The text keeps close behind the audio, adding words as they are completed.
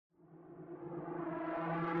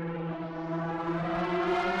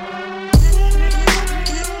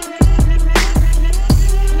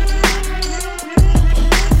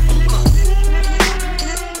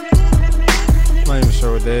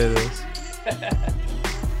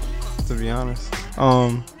To be honest.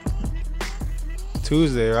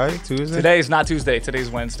 Tuesday, right? Tuesday? Today's not Tuesday. Today's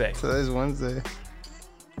Wednesday. Today's Wednesday.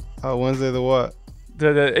 Wednesday the what?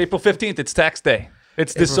 The April 15th, it's tax day.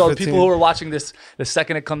 It's this. April So people 15th. who are watching this, the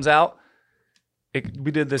second it comes out,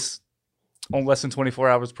 we did this on less than 24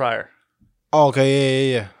 hours prior. Oh,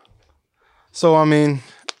 okay, yeah. So, I mean,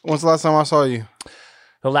 when's the last time I saw you?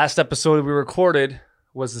 The last episode we recorded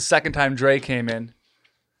was the second time Dre came in.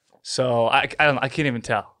 So I don't know, I can't even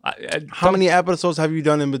tell. How many episodes have you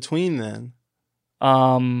done in between then?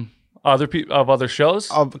 Other people of other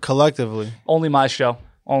shows? Collectively. Only my show.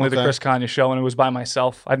 Only the Okay. Chris Kanye show, and it was by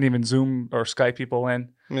myself. I didn't even Zoom or Skype people in.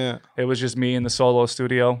 Yeah. It was just me in the solo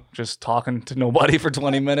studio, just talking to nobody for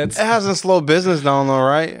 20 minutes. It hasn't slowed business down though,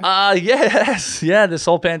 right? Yes. Yeah, this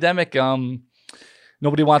whole pandemic,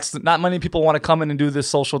 nobody wants to, not many people want to come in and do this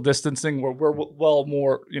social distancing. We're well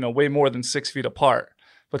more, way more than 6 feet apart.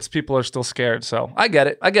 But people are still scared. So I get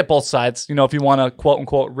it. I get both sides. If you want to quote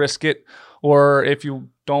unquote risk it, or if you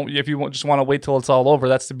don't, just want to wait till it's all over,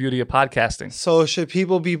 that's the beauty of podcasting. So should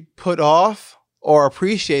people be put off or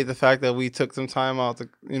appreciate the fact that we took some time out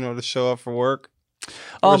to show up for work?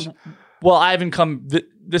 Well, I haven't come.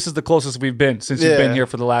 This is the closest we've been since you've been here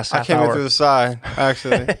for the last half I came hour. in through the side,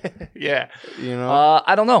 actually. Yeah.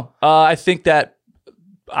 I don't know. I think that,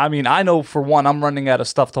 I know for one, I'm running out of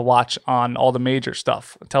stuff to watch on all the major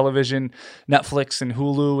stuff, television, Netflix, and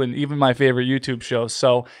Hulu, and even my favorite YouTube shows.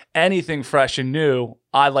 So anything fresh and new,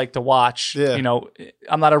 I like to watch. Yeah.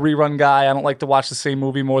 I'm not a rerun guy. I don't like to watch the same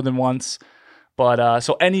movie more than once. But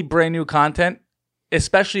so any brand new content,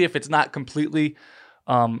 especially if it's not completely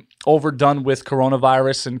overdone with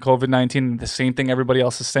coronavirus and COVID-19 and the same thing everybody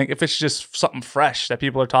else is saying, if it's just something fresh that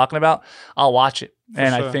people are talking about, I'll watch it.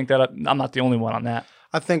 And sure. I think that I'm not the only one on that.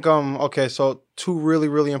 I think okay, so two really,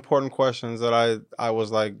 really important questions that I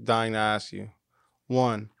was like dying to ask you.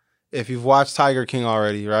 One, if you've watched Tiger King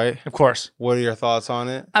already, right? Of course. What are your thoughts on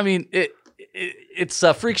it? It's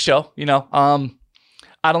a freak show, I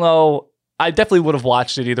don't know. I definitely would have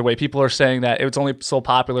watched it either way. People are saying that it was only so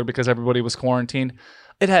popular because everybody was quarantined.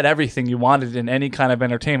 It had everything you wanted in any kind of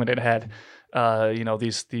entertainment. It had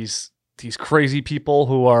these crazy people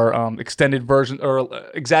who are extended version or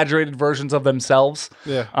exaggerated versions of themselves.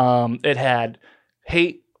 Yeah. It had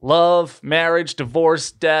hate, love, marriage,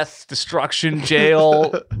 divorce, death, destruction,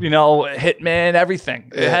 jail, hitman,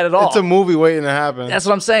 everything. It had it all. It's a movie waiting to happen. That's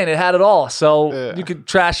what I'm saying. It had it all. So you could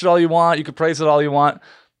trash it all you want. You could praise it all you want.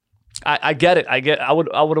 I get it. I would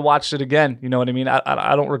have watched it again. You know what I mean?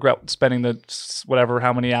 I don't regret spending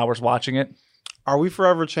how many hours watching it. Are we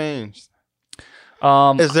forever changed?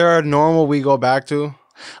 Is there a normal we go back to?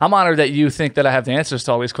 I'm honored that you think that I have the answers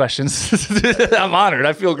to all these questions. I'm honored.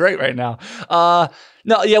 I feel great right now.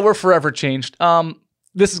 No, yeah, we're forever changed.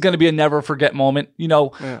 This is going to be a never forget moment.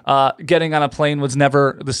 Getting on a plane was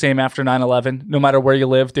never the same after 9/11, no matter where you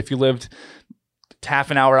lived. If you lived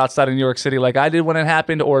half an hour outside of New York City like I did when it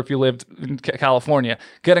happened, or if you lived in California,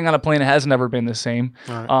 getting on a plane has never been the same.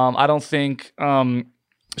 Right. I don't think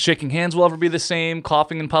shaking hands will ever be the same.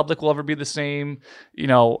 Coughing in public will ever be the same.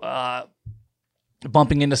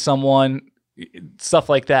 Bumping into someone, stuff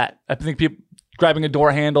like that. I think people grabbing a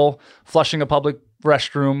door handle, flushing a public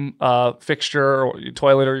restroom fixture or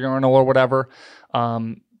toilet or urinal or whatever,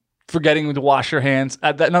 forgetting to wash your hands.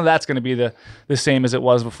 None of that's going to be the same as it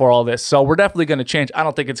was before all this. So we're definitely going to change. I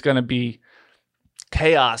don't think it's going to be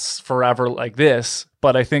chaos forever like this,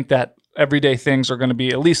 but I think that everyday things are going to be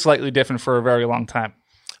at least slightly different for a very long time.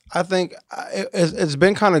 I think it's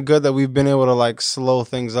been kind of good that we've been able to like slow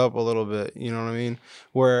things up a little bit. You know what I mean?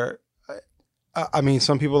 Where,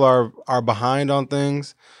 some people are behind on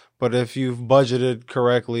things, but if you've budgeted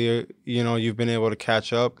correctly, you've been able to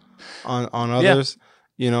catch up on others.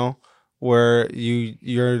 Yeah. Where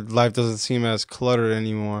your life doesn't seem as cluttered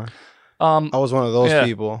anymore. I was one of those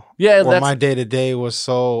people. Yeah, where my day to day was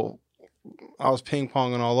I was ping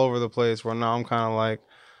ponging all over the place. Where now I'm kind of like,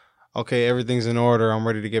 okay, everything's in order. I'm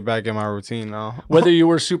ready to get back in my routine now. Whether you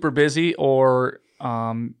were super busy or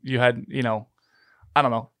you had, I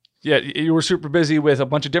don't know. Yeah, you were super busy with a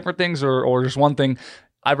bunch of different things or just one thing.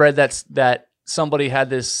 I read that somebody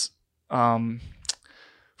had this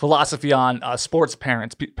philosophy on sports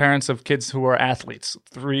parents of kids who are athletes,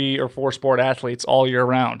 3 or 4 sport athletes all year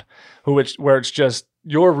round, where it's just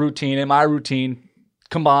your routine and my routine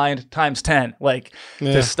combined times 10,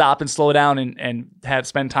 to stop and slow down and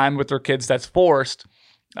spend time with their kids. That's forced.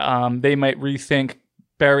 They might rethink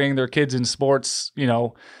burying their kids in sports,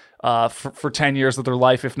 for 10 years of their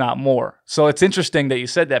life, if not more. So it's interesting that you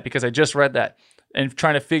said that because I just read that and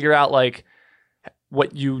trying to figure out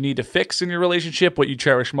what you need to fix in your relationship, what you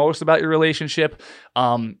cherish most about your relationship,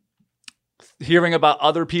 hearing about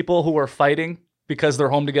other people who are fighting because they're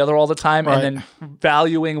home together all the time, Right. and then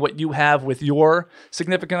valuing what you have with your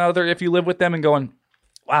significant other if you live with them, and going,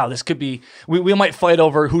 wow, this could be, we might fight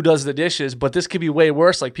over who does the dishes, but this could be way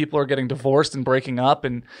worse. Like, people are getting divorced and breaking up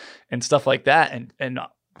and stuff like that. And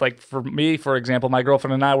like, for me, for example, my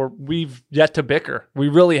girlfriend and I, we've yet to bicker. We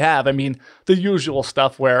really have. I mean, the usual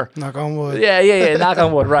stuff where, Knock on wood. yeah, knock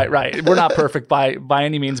on wood. Right. We're not perfect by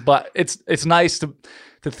any means, but it's nice to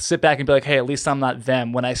sit back and be like, hey, at least I'm not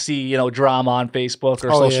them. When I see, drama on Facebook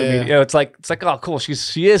or social media, it's like, oh, cool.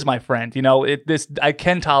 She is my friend. I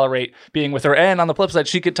can tolerate being with her. And on the flip side,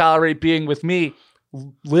 she could tolerate being with me.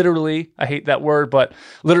 Literally, I hate that word, but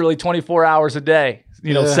literally 24 hours a day,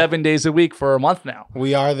 7 days a week for a month now.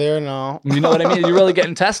 We are there now. You know what I mean? You're really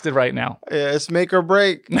getting tested right now. Yeah, it's make or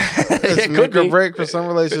break. It's make or break for some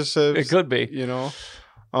relationships. It could be.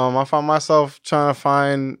 I find myself trying to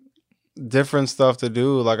find different stuff to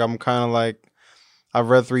do. Like, I'm kind of like, I've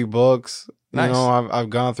read 3 books. Nice. I've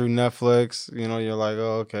gone through Netflix. You're like,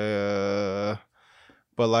 oh, okay.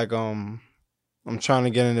 But like, I'm trying to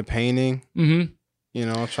get into painting. Mm-hmm.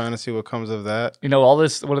 Trying to see what comes of that. All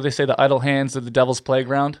this, what do they say? The idle hands of the devil's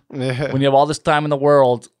playground. Yeah. When you have all this time in the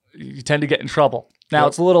world, you tend to get in trouble. Now,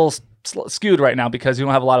 It's a little skewed right now because you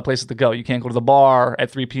don't have a lot of places to go. You can't go to the bar at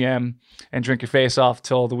 3 p.m. and drink your face off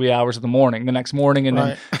till the wee hours of the morning, the next morning, and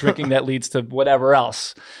then drinking that leads to whatever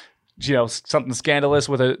else, something scandalous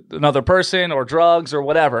with another person or drugs or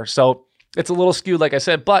whatever. So it's a little skewed, like I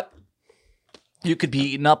said, but you could be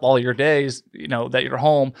eating up all your days, that you're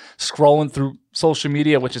home, scrolling through social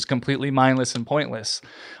media, which is completely mindless and pointless.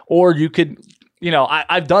 Or you could,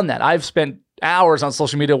 I've done that. I've spent hours on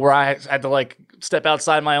social media where I had to like step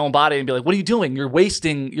outside my own body and be like, what are you doing? You're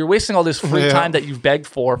wasting all this free time that you've begged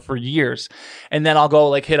for years. And then I'll go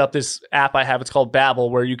like hit up this app I have. It's called Babbel,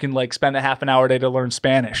 where you can like spend a half an hour a day to learn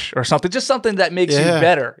Spanish or something. Just something that makes you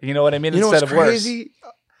better. You know what I mean? Instead of crazy?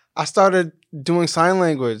 worse. I started doing sign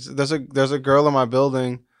language. There's a girl in my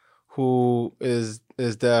building who is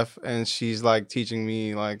deaf, and she's like teaching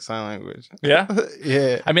me like sign language. Yeah?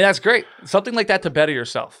 Yeah. I mean, that's great. Something like that to better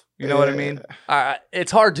yourself. You know what I mean?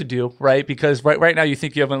 It's hard to do, right? Because right now you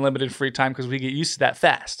think you have unlimited free time because we get used to that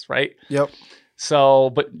fast, right? Yep. So,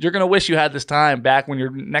 but you're going to wish you had this time back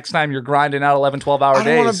when next time you're grinding out 11, 12-hour days.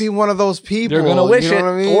 I don't want to be one of those people. You're going to wish it, what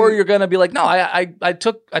I mean? or you're going to be like, no, I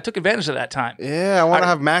took advantage of that time. Yeah, I want to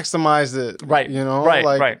have maximized it. Right.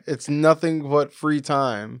 Right. It's nothing but free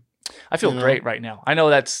time. I feel great right now. I know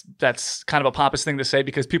that's kind of a pompous thing to say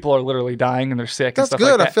because people are literally dying and they're sick. That's and stuff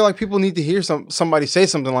good. like that. I feel like people need to hear somebody say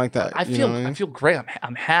something like that. I feel great.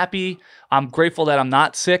 I'm happy. I'm grateful that I'm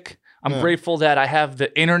not sick. I'm grateful that I have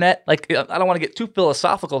the internet. Like, I don't want to get too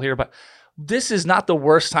philosophical here, but this is not the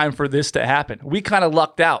worst time for this to happen. We kind of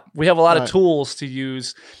lucked out. We have a lot of tools to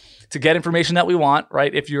use to get information that we want,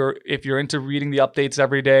 right? If you're into reading the updates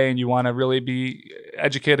every day and you want to really be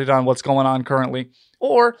educated on what's going on currently,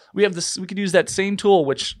 or we could use that same tool,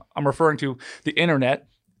 which I'm referring to, the internet,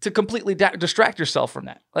 to completely distract yourself from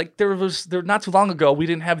that. Like there not too long ago, we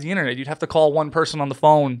didn't have the internet. You'd have to call one person on the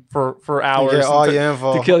phone for hours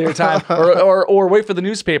to kill your time, or wait for the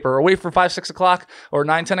newspaper, or wait for 5, 6 o'clock, or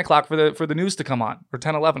 9, 10 o'clock for the news to come on, or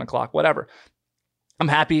 10, 11 o'clock, whatever. I'm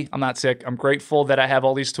happy. I'm not sick. I'm grateful that I have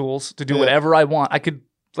all these tools to do whatever I want. I could,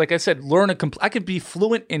 like I said, I could be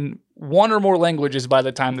fluent in 1 or more languages by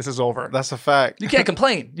the time this is over. That's a fact. You can't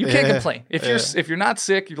complain. You can't complain. If you're not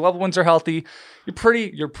sick, your loved ones are healthy, you're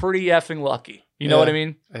pretty effing lucky. You know what I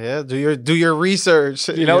mean? Yeah. Do your research.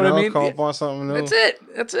 You know what I mean? Come up on something new.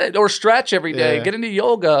 That's it. Or stretch every day. Get into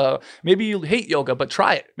yoga. Maybe you hate yoga, but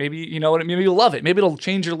try it. Maybe maybe you'll love it. Maybe it'll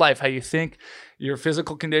change your life, how you think, your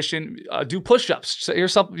physical condition. Do push-ups. Set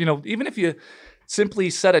yourself, even if you simply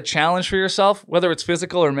set a challenge for yourself, whether it's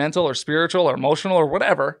physical or mental or spiritual or emotional or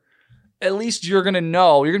whatever, at least you're going to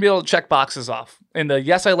know, you're going to be able to check boxes off in the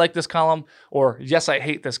yes, I like this column, or yes, I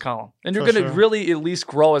hate this column. And you're going to really at least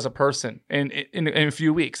grow as a person in a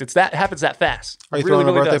few weeks. It happens that fast. Are you throwing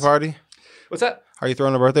a birthday party? What's that? Are you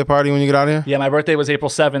throwing a birthday party when you get out of here? Yeah, my birthday was April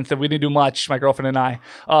 7th, and we didn't do much, my girlfriend and I.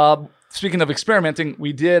 Speaking of experimenting,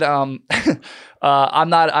 we did, I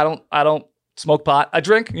don't smoke pot. I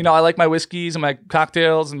drink, I like my whiskeys and my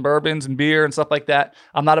cocktails and bourbons and beer and stuff like that.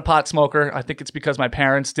 I'm not a pot smoker. I think it's because my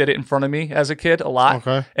parents did it in front of me as a kid a lot.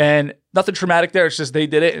 Okay. And nothing traumatic there. It's just they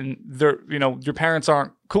did it, and your parents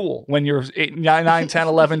aren't cool when you're 8, 9, 10,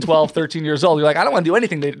 11, 12, 13 years old. You're like, I don't want to do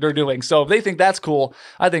anything they're doing. So if they think that's cool,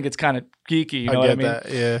 I think it's kind of geeky. You know what I mean?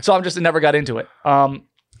 That, yeah. So I'm just never got into it.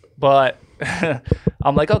 But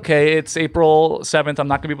I'm like, okay, it's April 7th. I'm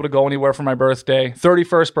not going to be able to go anywhere for my birthday.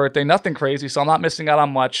 31st birthday, nothing crazy. So I'm not missing out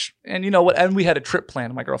on much. And you know what? And we had a trip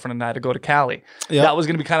planned, my girlfriend and I, to go to Cali. Yep. That was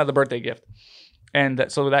going to be kind of the birthday gift. And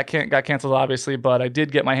so that got canceled, obviously. But I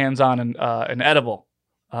did get my hands on an edible.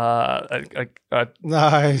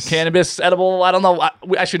 Nice. Cannabis edible. I don't know.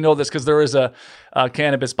 I should know this because there is a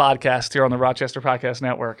cannabis podcast here on the Rochester Podcast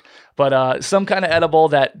Network. But some kind of edible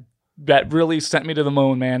that really sent me to the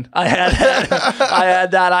moon, man. I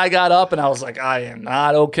had that. I got up and I was like, I am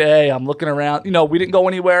not okay. I'm looking around. You know, we didn't go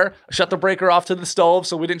anywhere. Shut the breaker off to the stove,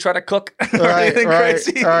 so we didn't try to cook or anything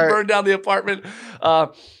crazy. Burn down the apartment.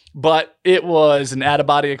 But it was an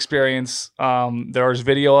out-of-body experience. There's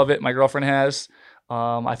video of it. My girlfriend has.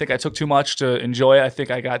 I think I took too much to enjoy it. I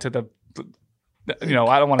think I got to the, you know,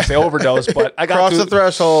 I don't want to say overdose, but I got Cross the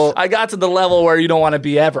threshold. I got to the level where you don't want to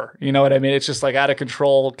be ever. You know what I mean? It's just like out of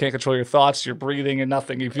control. Can't control your thoughts. You're breathing and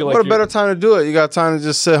nothing. You feel like what a better time to do it. You got time to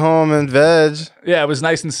just sit home and veg. Yeah, it was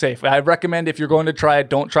nice and safe. I recommend if you're going to try it,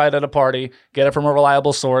 don't try it at a party. Get it from a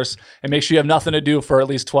reliable source and make sure you have nothing to do for at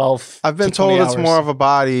least 12 I've been told it's more of a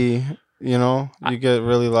body, you know, you get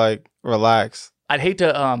really like relaxed. I'd hate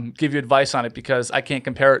to give you advice on it because I can't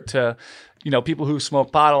compare it to, you know, people who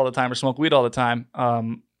smoke pot all the time or smoke weed all the time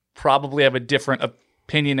probably have a different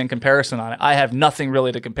opinion and comparison on it. I have nothing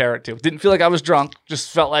really to compare it to. Didn't feel like I was drunk.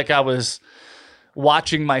 Just felt like I was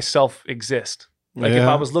watching myself exist. Like if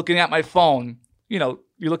I was looking at my phone, you know,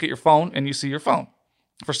 you look at your phone and you see your phone.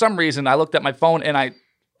 For some reason, I looked at my phone and I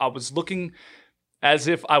was looking as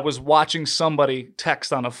if I was watching somebody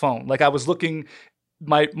text on a phone. Like I was looking...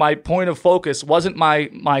 My point of focus wasn't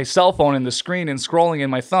my cell phone and the screen and scrolling in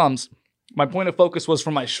my thumbs. My point of focus was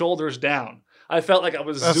from my shoulders down. I felt like I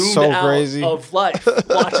was zoomed out of life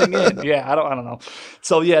watching it. Yeah, I don't know.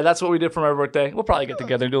 So yeah, that's what we did for my birthday. We'll probably get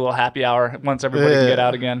together and do a little happy hour once everybody can get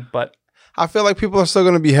out again. But I feel like people are still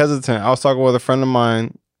going to be hesitant. I was talking with a friend of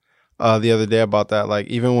mine the other day about that. Like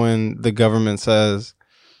even when the government says,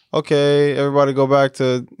 "Okay, everybody go back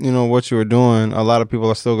to what you were doing," a lot of people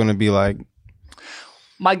are still going to be like.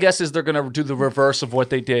 My guess is they're going to do the reverse of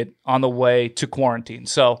what they did on the way to quarantine.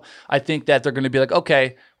 So I think that they're going to be like,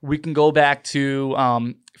 okay, we can go back to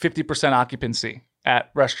 50% occupancy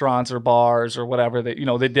at restaurants or bars or whatever that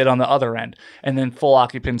they did on the other end, and then full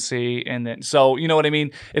occupancy, and then so you know what I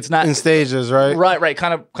mean. It's not in stages, right? Right.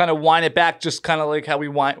 Kind of wind it back, just kind of like how we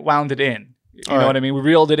wound it in. You know what I mean? We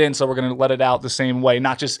reeled it in, so we're going to let it out the same way.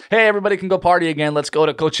 Not just, hey, everybody can go party again. Let's go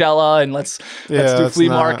to Coachella and let's do flea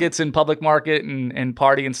markets and public market and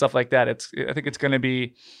party and stuff like that. I think it's going to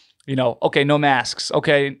be, okay, no masks.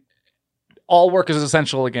 Okay, all work is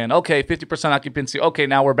essential again. Okay, 50% occupancy. Okay,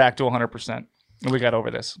 now we're back to 100%. And we got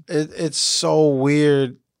over this. It's so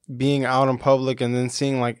weird being out in public and then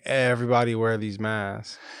seeing like everybody wear these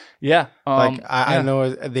masks. Yeah. I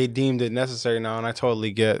know they deemed it necessary now, and I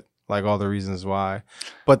totally get like all the reasons why,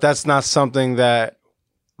 but that's not something that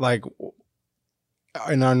like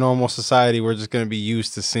in our normal society we're just going to be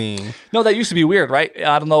used to seeing. No, that used to be weird, right?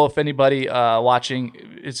 I don't know if anybody watching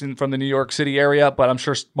is from the New York City area, but I'm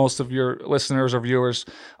sure most of your listeners or viewers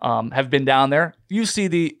have been down there. You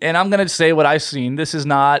see and I'm going to say what I've seen.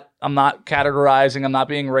 I'm not categorizing, I'm not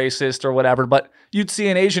being racist or whatever, but you'd see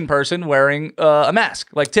an Asian person wearing a mask.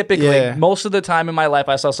 Like typically, most of the time in my life,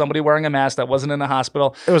 I saw somebody wearing a mask that wasn't in a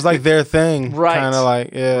hospital. It was like their thing. Right. Kind of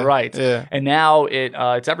like, Right. Yeah. And now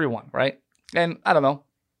it's everyone, right? And I don't know.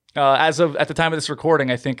 At the time of this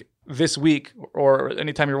recording, I think this week, or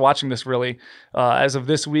anytime you're watching this really, as of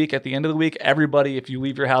this week, at the end of the week, everybody, if you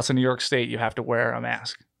leave your house in New York State, you have to wear a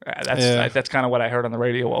mask. That's kind of what I heard on the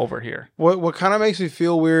radio over here. What kind of makes me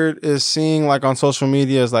feel weird is seeing like on social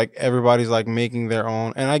media is like everybody's like making their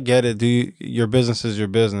own, and I get it. Your business is your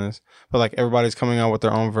business, but like everybody's coming out with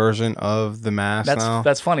their own version of the mask now.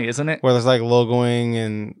 That's funny, isn't it? Where there's like logoing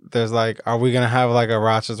and there's like, are we gonna have like a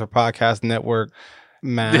Rochester Podcast Network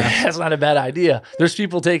mask? That's not a bad idea. There's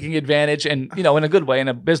people taking advantage, and in a good way, in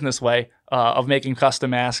a business way, of making custom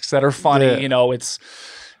masks that are funny. Yeah. It's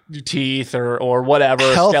teeth or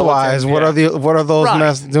whatever. Health wise, what are those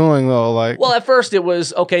masks doing though? Like, well, at first it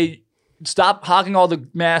was okay. Stop hogging all the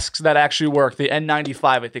masks that actually work. The N95,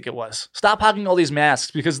 I think it was. Stop hogging all these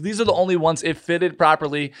masks because these are the only ones, if fitted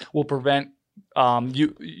properly, will prevent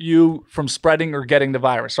you from spreading or getting the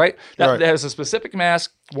virus. Right? There's a specific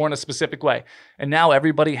mask worn a specific way, and now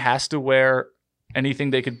everybody has to wear anything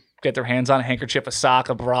they could get their hands on, a handkerchief, a sock,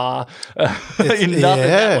 a bra, nothing.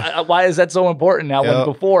 Yeah. Why is that so important now when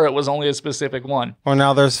before it was only a specific one? Or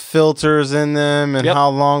now there's filters in them and how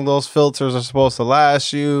long those filters are supposed to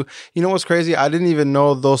last you. You know what's crazy? I didn't even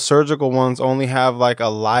know those surgical ones only have like a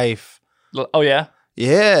life. Oh, yeah?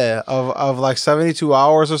 Yeah, of like 72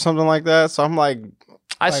 hours or something like that. So I'm like,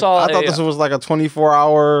 I thought this was like a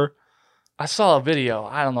 24-hour. I saw a video.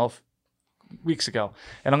 I don't know if weeks ago,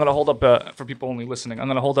 and I'm gonna hold up for people only listening. I'm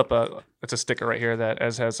gonna hold up it's a sticker right here that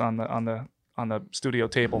Ez has on the studio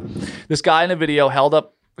table. This guy in the video held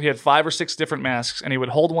up. He had 5 or 6 different masks, and he would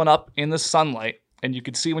hold one up in the sunlight, and you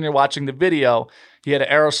could see when you're watching the video, he had an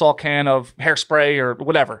aerosol can of hairspray or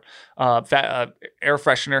whatever, air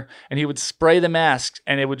freshener, and he would spray the mask,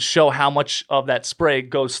 and it would show how much of that spray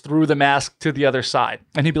goes through the mask to the other side.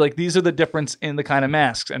 And he'd be like, these are the difference in the kind of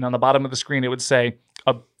masks. And on the bottom of the screen, it would say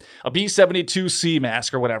a B72C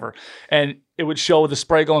mask or whatever. And it would show the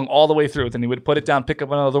spray going all the way through. Then he would put it down, pick up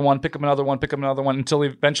another one, pick up another one, pick up another one, until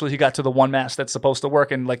eventually he got to the one mask that's supposed to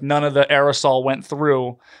work. And like none of the aerosol went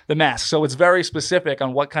through the mask. So it's very specific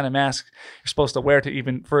on what kind of mask you're supposed to wear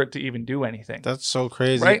for it to even do anything. That's so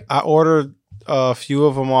crazy. Right? I ordered a few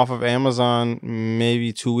of them off of Amazon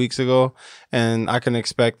maybe 2 weeks ago, and I can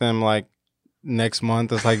expect them like next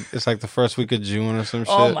month. It's like the first week of June or some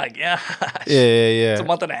shit. Oh my gosh. Yeah. It's a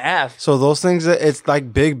month and a half. So those things, it's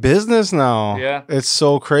like big business now. Yeah. It's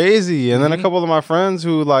so crazy. And then a couple of my friends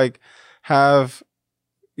who like have,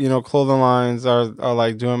 clothing lines are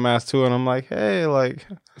like doing masks too. And I'm like, hey, like,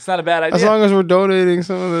 it's not a bad idea. as long as we're donating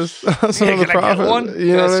some of this, some of the profit.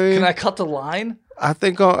 You know what I mean? Can I cut the line? I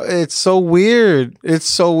think it's so weird. It's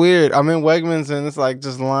so weird. I'm in Wegmans and it's like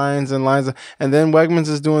just lines and lines. And then Wegmans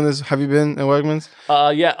is doing this. Have you been in Wegmans?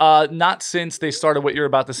 Yeah. Not since they started what you're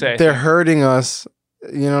about to say. They're hurting us.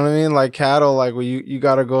 You know what I mean? Like cattle, like where you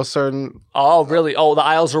got to go certain. Oh, really? Oh, the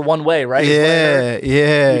aisles are one way, right? Yeah.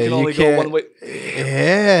 You can only go one way.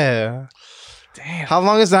 Yeah. Damn. How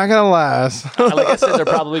long is that going to last? Like I said, they're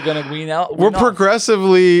probably going to wean out. We're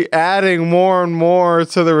progressively adding more and more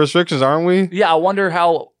to the restrictions, aren't we? Yeah, I wonder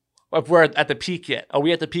if we're at the peak yet. Are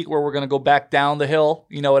we at the peak where we're going to go back down the hill?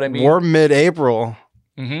 You know what I mean? We're mid-April.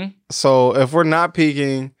 Mm-hmm. So if we're not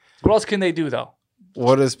peaking... What else can they do, though?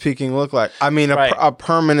 What does peaking look like? I mean, a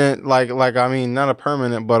permanent, like I mean, not a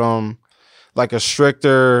permanent, but like a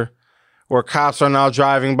stricter... where cops are now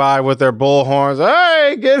driving by with their bullhorns.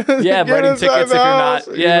 Hey, get writing tickets if you're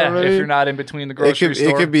not. Yeah, if mean? You're not in between the grocery store.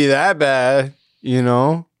 It could be that bad,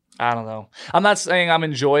 I don't know. I'm not saying I'm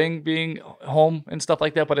enjoying being home and stuff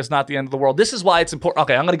like that, but it's not the end of the world. This is why it's important.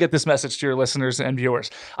 Okay, I'm going to get this message to your listeners and viewers.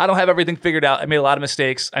 I don't have everything figured out. I made a lot of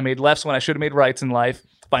mistakes. I made lefts when I should have made rights in life,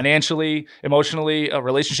 financially, emotionally,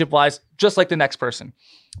 relationship-wise, just like the next person.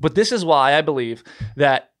 But this is why I believe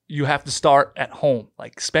that you have to start at home.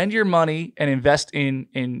 Like spend your money and invest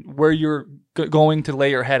in where you're going to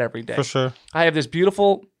lay your head every day. For sure. I have this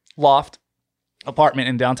beautiful loft apartment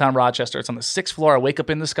in downtown Rochester. It's on the 6th floor. I wake up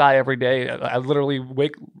in the sky every day. I literally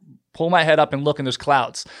pull my head up and look, and there's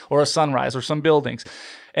clouds or a sunrise or some buildings.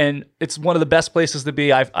 And it's one of the best places to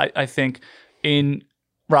be, I think, in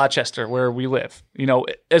Rochester, where we live.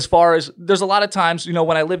 As far as there's a lot of times,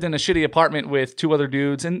 when I lived in a shitty apartment with 2 other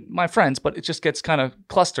dudes and my friends, but it just gets kind of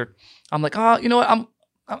clustered. I'm like, you know what?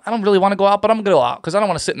 I don't really want to go out, but I'm gonna go out because I don't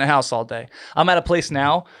want to sit in the house all day. I'm at a place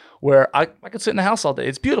now where I could sit in the house all day.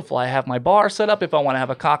 It's beautiful. I have my bar set up if I want to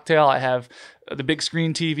have a cocktail. I have the big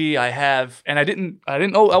screen TV. And I didn't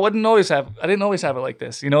always have it like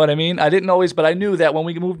this. You know what I mean? I didn't always, but I knew that when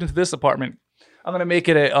we moved into this apartment, I'm gonna make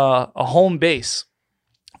it a home base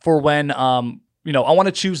for when, I want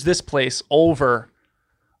to choose this place over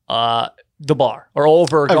the bar or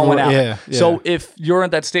over going out. Yeah. So if you're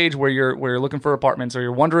at that stage where you're looking for apartments or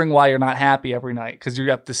you're wondering why you're not happy every night because you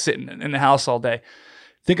have to sit in the house all day,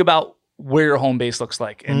 think about where your home base looks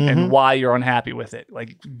like and why you're unhappy with it.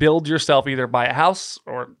 Like build yourself, either buy a house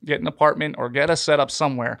or get an apartment or get a setup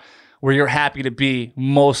somewhere where you're happy to be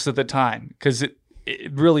most of the time, because it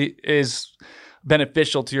really is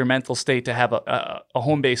beneficial to your mental state to have a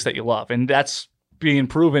home base that you love. And that's being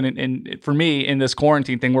proven in for me in this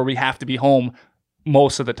quarantine thing where we have to be home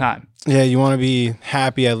most of the time. Yeah, you want to be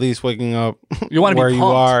happy at least waking up you want to where be you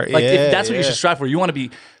pumped. are. Like if that's what you should strive for. You want to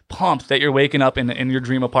be pumped that you're waking up in your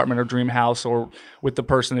dream apartment or dream house or with the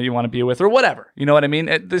person that you want to be with or whatever. You know what I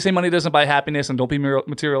mean? They say money doesn't buy happiness, and don't be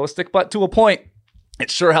materialistic, but to a point,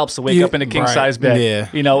 it sure helps to wake up in a king-size bed,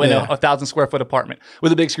 in a 1,000-square-foot apartment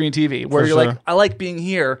with a big screen TV where you're like, I like being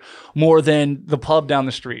here more than the pub down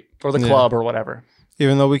the street or the club or whatever.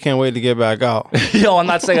 Even though we can't wait to get back out. I'm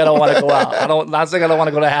not saying I don't want to go out. Not saying I don't want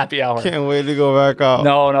to go to happy hour. Can't wait to go back out.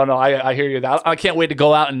 No. I hear you. I can't wait to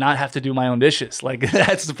go out and not have to do my own dishes. Like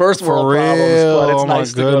that's the first world problems, but it's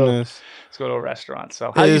nice to go to a restaurant.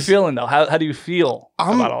 So how are you feeling though? How do you feel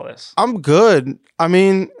about all this? I'm good. I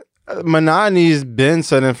mean, monotony's been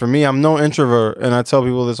set in for me. I'm no introvert, and I tell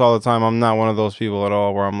people this all the time. I'm not one of those people at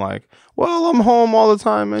all where I'm like, well, I'm home all the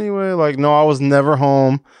time anyway. Like, no, I was never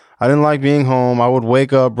home. I didn't like being home. I would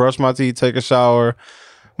wake up, brush my teeth, take a shower,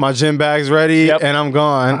 my gym bag's ready, Yep. and I'm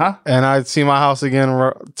gone. Uh-huh. And I'd see my house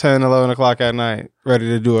again 10, 11 o'clock at night, ready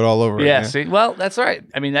to do it all over Yeah, again. see, well, that's right.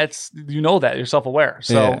 I mean, that you're self-aware.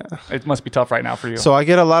 So Yeah. it must be tough right now for you. So I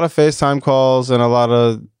get a lot of FaceTime calls and a lot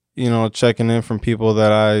of, checking in from people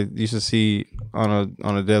that I used to see on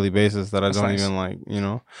a daily basis that I That's don't nice. even like,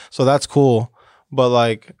 So that's cool. But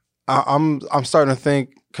like I'm starting to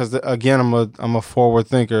think, because again I'm a forward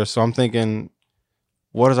thinker, so I'm thinking,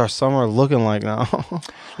 what is our summer looking like now?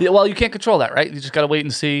 Yeah, well, you can't control that, right? You just got to wait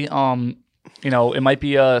and see. It might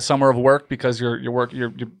be a summer of work because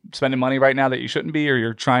you're spending money right now that you shouldn't be, or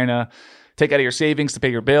you're trying to take out of your savings to pay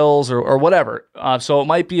your bills or whatever. So it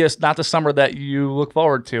might be not the summer that you look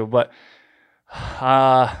forward to, but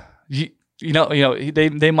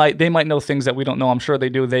they might know things that we don't know. I'm sure they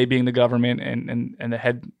do. They being the government and the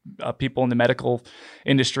head people in the medical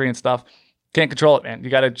industry and stuff. Can't control it, man. You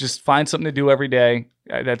got to just find something to do every day.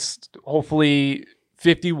 That's hopefully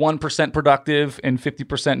 51% productive and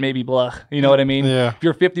 50% maybe blah. You know what I mean? Yeah. If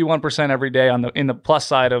you're 51% every day in the plus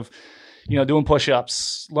side of, doing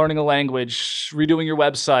push-ups, learning a language, redoing your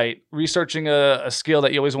website, researching a skill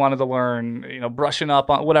that you always wanted to learn, brushing up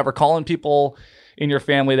on whatever, calling people in your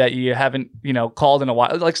family that you haven't, called in a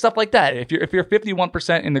while, like stuff like that. If you're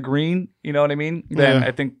 51% in the green, you know what I mean? Then Yeah.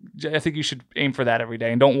 I think you should aim for that every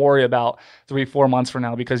day and don't worry about 3-4 months from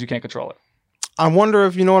now because you can't control it. I wonder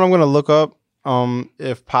if, what I'm going to look up,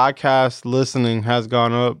 if podcast listening has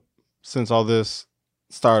gone up since all this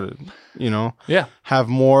started, Yeah. have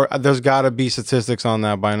more, there's got to be statistics on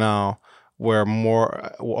that by now, where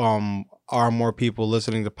are more people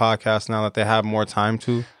listening to podcasts now that they have more time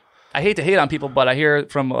to. I hate to hate on people, but I hear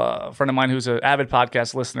from a friend of mine who's an avid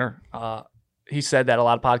podcast listener. He said that a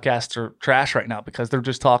lot of podcasts are trash right now because they're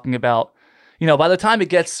just talking about, by the time it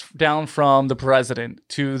gets down from the president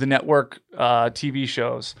to the network TV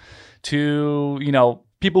shows to,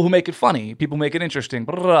 people who make it funny, people who make it interesting,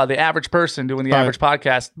 blah, blah, blah, the average person doing the Right. average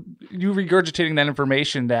podcast, you regurgitating that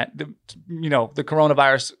information that, the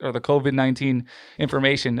coronavirus or the COVID-19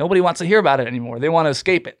 information, nobody wants to hear about it anymore. They want to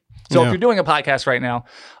escape it. So Yeah. if you're doing a podcast right now,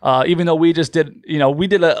 even though we just did, we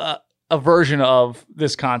did a version of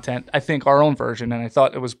this content, I think our own version, and I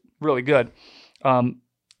thought it was really good.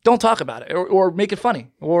 Don't talk about it or make it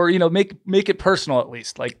funny or, make it personal at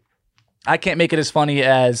least. Like, I can't make it as funny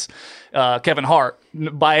as Kevin Hart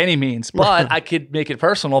by any means, but I could make it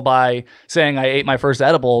personal by saying I ate my first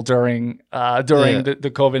edible during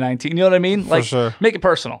the COVID-19. You know what I mean? Like, sure. Make it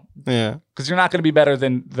personal. Yeah. Because you're not going to be better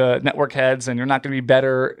than the network heads, and you're not going to be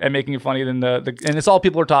better at making it funny than and it's all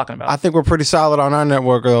people are talking about. I think we're pretty solid on our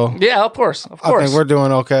network, though. Yeah, of course. I think we're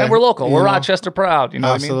doing okay. And we're local. You We're know? Rochester proud. You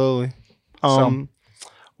know Absolutely. what I mean?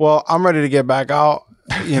 Well, I'm ready to get back out.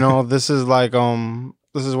 This is like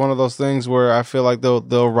this is one of those things where I feel like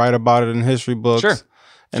they'll write about it in history books. Sure.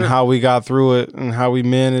 And how we got through it and how we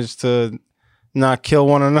managed to not kill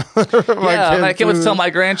one another. I can't wait to tell my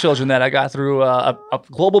grandchildren that I got through a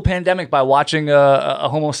global pandemic by watching a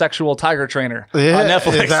homosexual tiger trainer on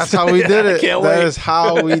Netflix. That's how we did it. I can't That wait. is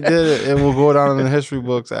how we did it. It will go down in the history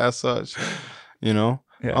books as such. Yeah.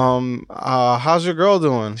 How's your girl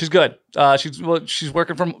doing? She's good. She's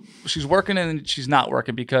working and she's not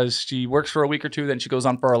working because she works for a week or two, then she goes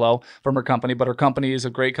on furlough from her company. But her company is a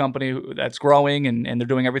great company that's growing and they're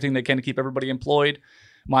doing everything they can to keep everybody employed,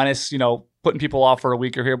 minus, putting people off for a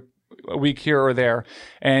week here or there.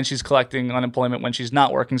 And she's collecting unemployment when she's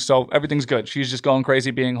not working. So everything's good. She's just going crazy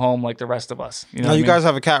being home like the rest of us. You know Now, you guys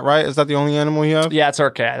have a cat, right? Is that the only animal you have? Yeah, it's her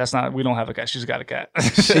cat. We don't have a cat. She's got a cat.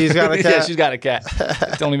 She's got a cat? Yeah, she's got a cat.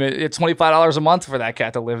 It's $25 a month for that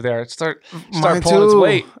cat to live there. Start Mine pulling its too.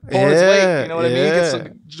 weight. Pulling its weight. You know what I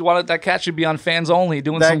mean? Yeah. That cat should be on fans only,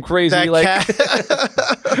 doing some crazy, cat.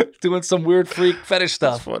 doing some weird freak fetish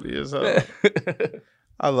stuff. Funny as hell.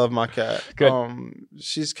 I love my cat. Good.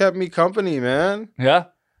 She's kept me company, man. Yeah?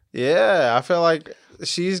 Yeah, I feel like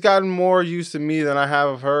she's gotten more used to me than I have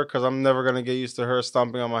of her because I'm never gonna get used to her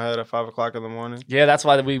stomping on my head at 5 o'clock in the morning. Yeah, that's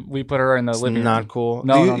why we put her in the living room. Not cool.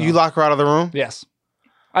 No, no. You lock her out of the room? Yes.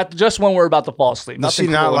 Just when we're about to fall asleep. Does she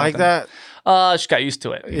Nothing not cool or like nothing. that? She got used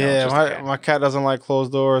to it. Yeah, just a cat. my cat doesn't like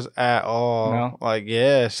closed doors at all. No? Like,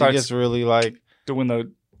 yeah, she Starts gets really like, doing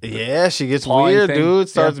the... yeah, she gets pawing weird, thing. dude.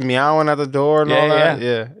 Starts meowing at the door and all that.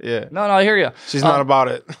 Yeah. Yeah. No, I hear you. She's not about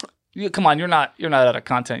it. Come on, you're not out of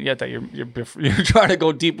content yet that you're trying to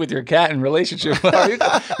go deep with your cat and relationship. You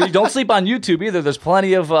don't sleep on YouTube either. There's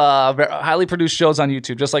plenty of highly produced shows on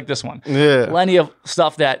YouTube, just like this one. Yeah. Plenty of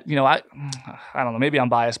stuff that, I don't know, maybe I'm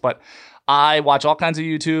biased, but I watch all kinds of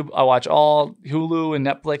YouTube. I watch all Hulu and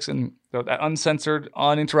Netflix and that uncensored,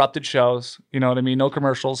 uninterrupted shows. You know what I mean? No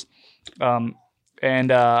commercials.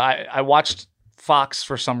 I watched Fox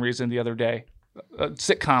for some reason the other day. A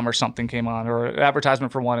sitcom or something came on, or an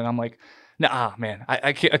advertisement for one, and I'm like, nah, man,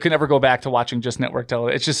 I could never go back to watching just network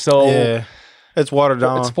television. It's just so it's watered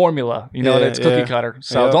down. It's formula, it's cookie cutter.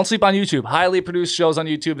 So don't sleep on YouTube. Highly produced shows on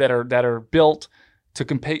YouTube that are built to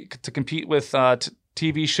compete with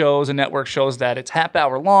TV shows and network shows that it's half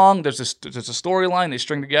hour long. There's a storyline they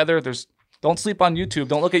string together. Don't sleep on YouTube.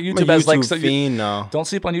 Don't look at YouTube as like Don't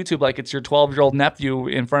sleep on YouTube like it's your 12-year-old nephew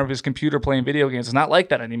in front of his computer playing video games. It's not like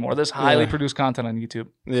that anymore. There's highly produced content on YouTube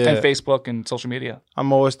and Facebook and social media.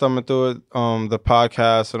 I'm always thumbing through it. The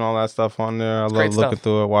podcast and all that stuff on there. I love looking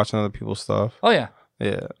through it, watching other people's stuff. Oh yeah.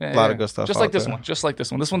 Yeah, a lot of good stuff. Just like this one. Just like this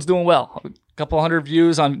one. This one's doing well. A couple hundred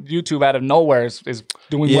views on YouTube out of nowhere is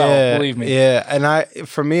doing well. Believe me. Yeah, and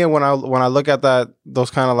for me, when I look at those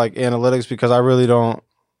kind of like analytics, because I really don't.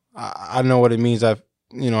 I know what it means at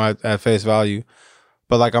face value,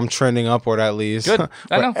 but like I'm trending upward at least. Good.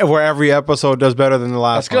 I know. Where every episode does better than the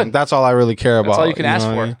last one. Good. That's all I really care about. That's all you can ask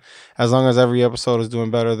for. I mean? As long as every episode is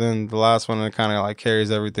doing better than the last one, it kind of like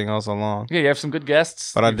carries everything else along. Yeah, you have some good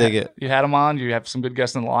guests. But I dig it. You had them on. You have some good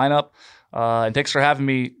guests in the lineup. And thanks for having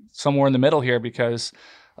me somewhere in the middle here because,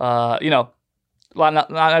 not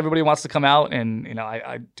everybody wants to come out, and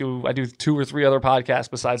I do 2 or 3 other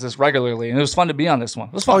podcasts besides this regularly, and it was fun to be on this one.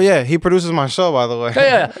 It was fun. Oh yeah, he produces my show, by the way.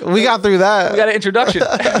 Yeah. We got through that. We got an introduction.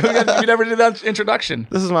 we never did that introduction.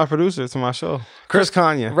 This is my producer to my show, Chris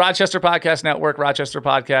Kanye. Rochester Podcast Network,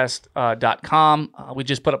 rochesterpodcast.com. We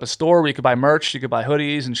just put up a store where you could buy merch. You could buy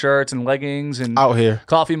hoodies and shirts and leggings and out here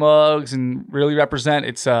coffee mugs and really represent.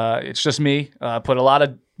 It's just me. Put a lot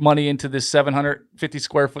of money into this 750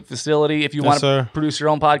 square foot facility. If you want to produce your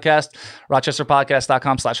own podcast,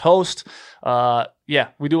 rochesterpodcast.com/host.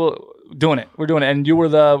 We doing it. We're doing it. And you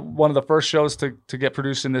were one of the first shows to get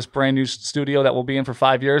produced in this brand new studio that we'll be in for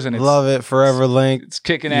 5 years. And love it. Forever linked. It's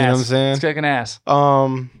kicking ass. You know what I'm saying? It's kicking ass.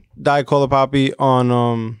 Diet Cola Poppy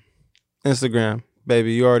on Instagram.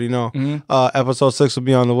 Baby, you already know. Mm-hmm. Episode 6 will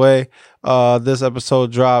be on the way. This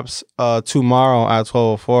episode drops tomorrow at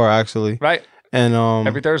 12:04 actually. Right. And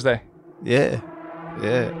every Thursday. Yeah. All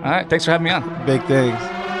right. Thanks for having me on. Big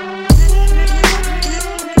things.